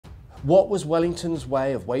What was Wellington's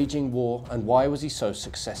way of waging war and why was he so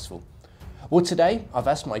successful? Well, today I've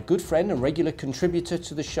asked my good friend and regular contributor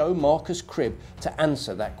to the show, Marcus Cribb, to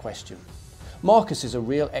answer that question. Marcus is a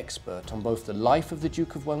real expert on both the life of the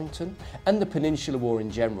Duke of Wellington and the Peninsular War in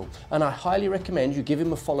general, and I highly recommend you give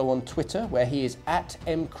him a follow on Twitter, where he is at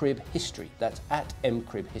mcribbhistory. That's at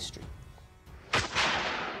mcribbhistory.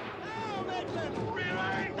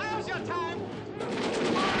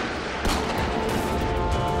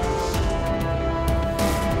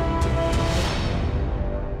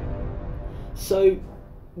 So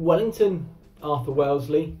Wellington, Arthur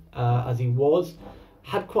Wellesley, as he was,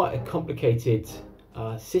 had quite a complicated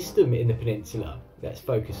system in the peninsula. Let's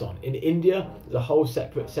focus on. In India, there's a whole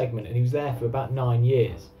separate segment, and he was there for about 9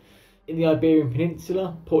 years. In the Iberian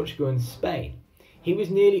Peninsula, Portugal and Spain, he was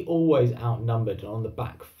nearly always outnumbered and on the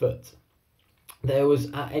back foot. There was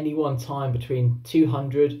at any one time between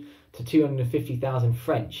 200 to 250,000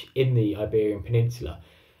 French in the Iberian Peninsula,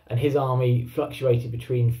 and his army fluctuated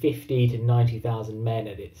between 50 to 90,000 men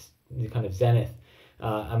at its kind of zenith.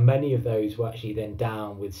 And many of those were actually then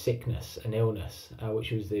down with sickness and illness,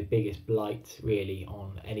 which was the biggest blight really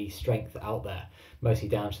on any strength out there, mostly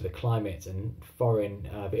down to the climate and foreign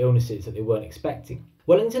illnesses that they weren't expecting.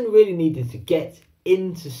 Wellington really needed to get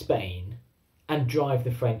into Spain and drive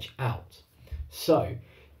the French out. So,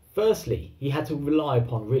 firstly, he had to rely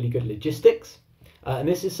upon really good logistics, and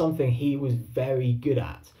this is something he was very good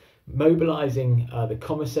at, mobilising the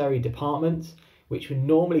commissary departments, which were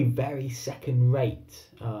normally very second rate,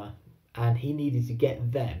 and he needed to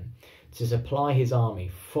get them to supply his army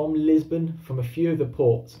from Lisbon, from a few of the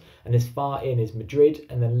ports, and as far in as Madrid,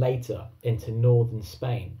 and then later into northern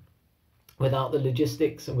Spain. Without the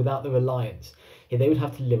logistics and without the reliance, they would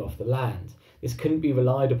have to live off the land. This couldn't be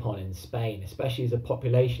relied upon in Spain, especially as the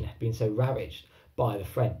population had been so ravaged by the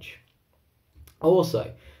French.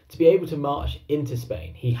 Also, to be able to march into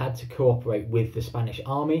Spain, he had to cooperate with the Spanish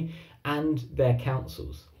army and their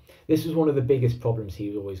councils. This was one of the biggest problems he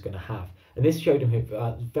was always going to have, and this showed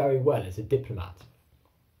him very well as a diplomat.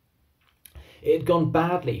 It had gone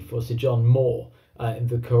badly for Sir John Moore in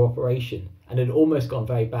the cooperation, and had almost gone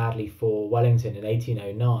very badly for Wellington in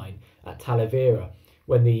 1809 at Talavera,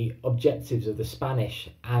 when the objectives of the Spanish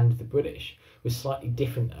and the British were slightly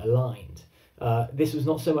different aligned. This was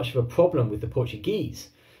not so much of a problem with the Portuguese,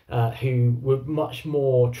 who were much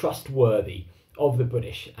more trustworthy of the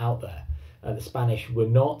British out there. The Spanish were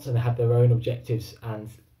not, and they had their own objectives, and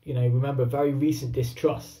remember very recent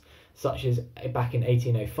distrusts, such as back in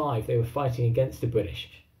 1805 they were fighting against the British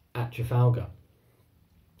at Trafalgar.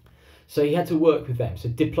 So he had to work with them, so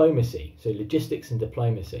diplomacy, so logistics and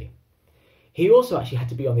diplomacy. He also actually had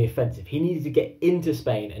to be on the offensive. He needed to get into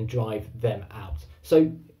Spain and drive them out.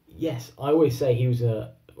 So yes, I always say he was an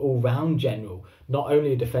all-round general, not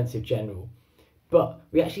only a defensive general, but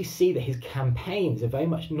we actually see that his campaigns are very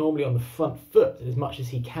much normally on the front foot as much as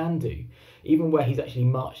he can do, even where he's actually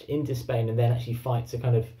marched into Spain and then actually fights a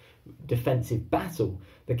kind of defensive battle.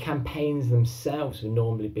 The campaigns themselves will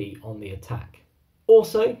normally be on the attack.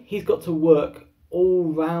 Also, he's got to work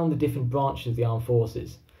all round the different branches of the armed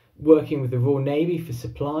forces, working with the Royal Navy for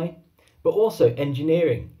supply, but also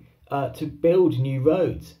engineering to build new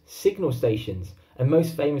roads, signal stations, and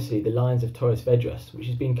most famously the lines of Torres Vedras, which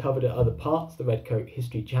has been covered at other parts of the Redcoat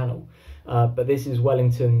History channel. But this is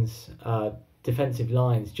Wellington's defensive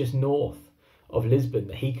lines just north of Lisbon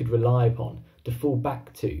that he could rely upon to fall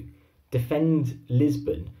back to, defend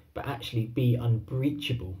Lisbon, but actually be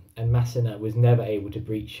unbreachable. And Massena was never able to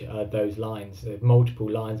breach those lines. There are multiple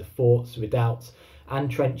lines of forts, redoubts,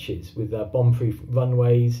 and trenches with bomb-proof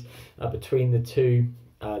runways between the two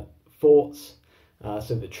forts,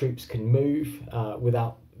 so that troops can move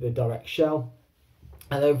without the direct shell.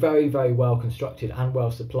 And they're very, very well constructed and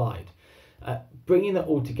well supplied. Bringing that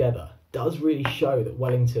all together does really show that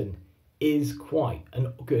Wellington is quite a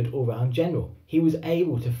good all-round general. He was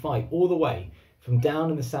able to fight all the way from down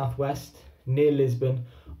in the southwest, near Lisbon,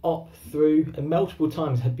 up through, and multiple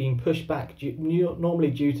times had been pushed back,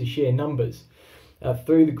 normally due to sheer numbers,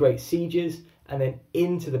 through the great sieges and then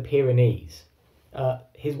into the Pyrenees.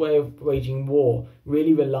 His way of waging war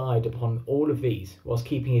really relied upon all of these, whilst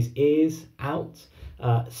keeping his ears out,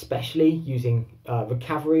 especially using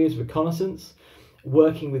cavalry as reconnaissance,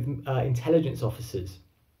 working with intelligence officers.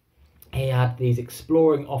 He had these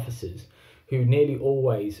exploring officers who nearly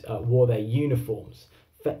always wore their uniforms,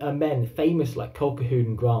 men famous like Colquhoun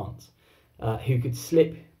and Grant, who could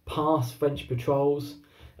slip past French patrols,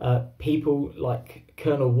 people like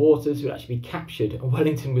Colonel Waters would actually be captured, and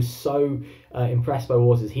Wellington was so impressed by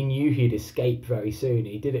Waters, he knew he'd escape very soon.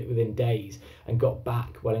 He did it within days and got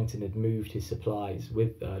back. Wellington had moved his supplies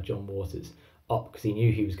with John Waters up because he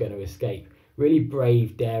knew he was going to escape. Really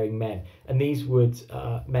brave, daring men, and these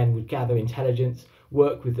men would gather intelligence,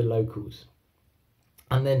 work with the locals.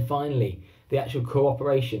 And then finally, the actual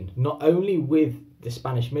cooperation, not only with the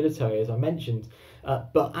Spanish military, as I mentioned,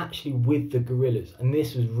 but actually with the guerrillas. And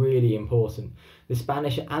this was really important. The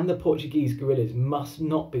Spanish and the Portuguese guerrillas must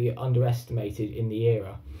not be underestimated in the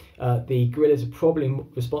era. The guerrillas are probably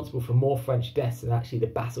responsible for more French deaths than actually the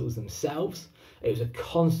battles themselves. It was a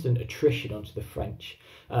constant attrition onto the French.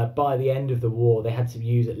 By the end of the war, they had to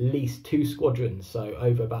use at least 2 squadrons, so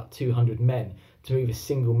over about 200 men, to move a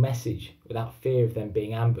single message without fear of them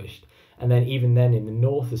being ambushed. And then even then in the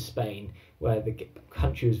north of Spain, where the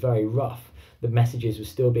country was very rough, the messages were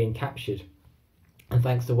still being captured. And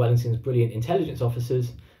thanks to Wellington's brilliant intelligence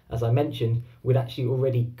officers, as I mentioned, we'd actually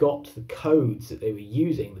already got the codes that they were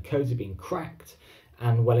using. The codes had been cracked,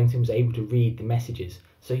 and Wellington was able to read the messages.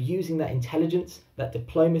 So using that intelligence, that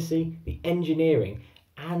diplomacy, the engineering,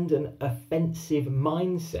 and an offensive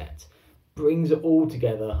mindset brings it all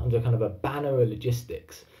together under kind of a banner of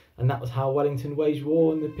logistics. And that was how Wellington waged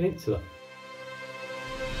war in the Peninsula.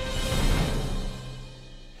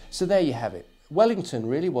 So there you have it. Wellington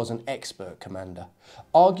really was an expert commander,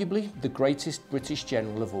 arguably the greatest British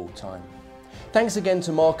general of all time. Thanks again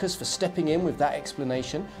to Marcus for stepping in with that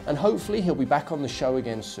explanation, and hopefully he'll be back on the show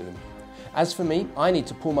again soon. As for me, I need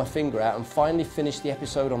to pull my finger out and finally finish the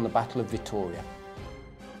episode on the Battle of Vittoria.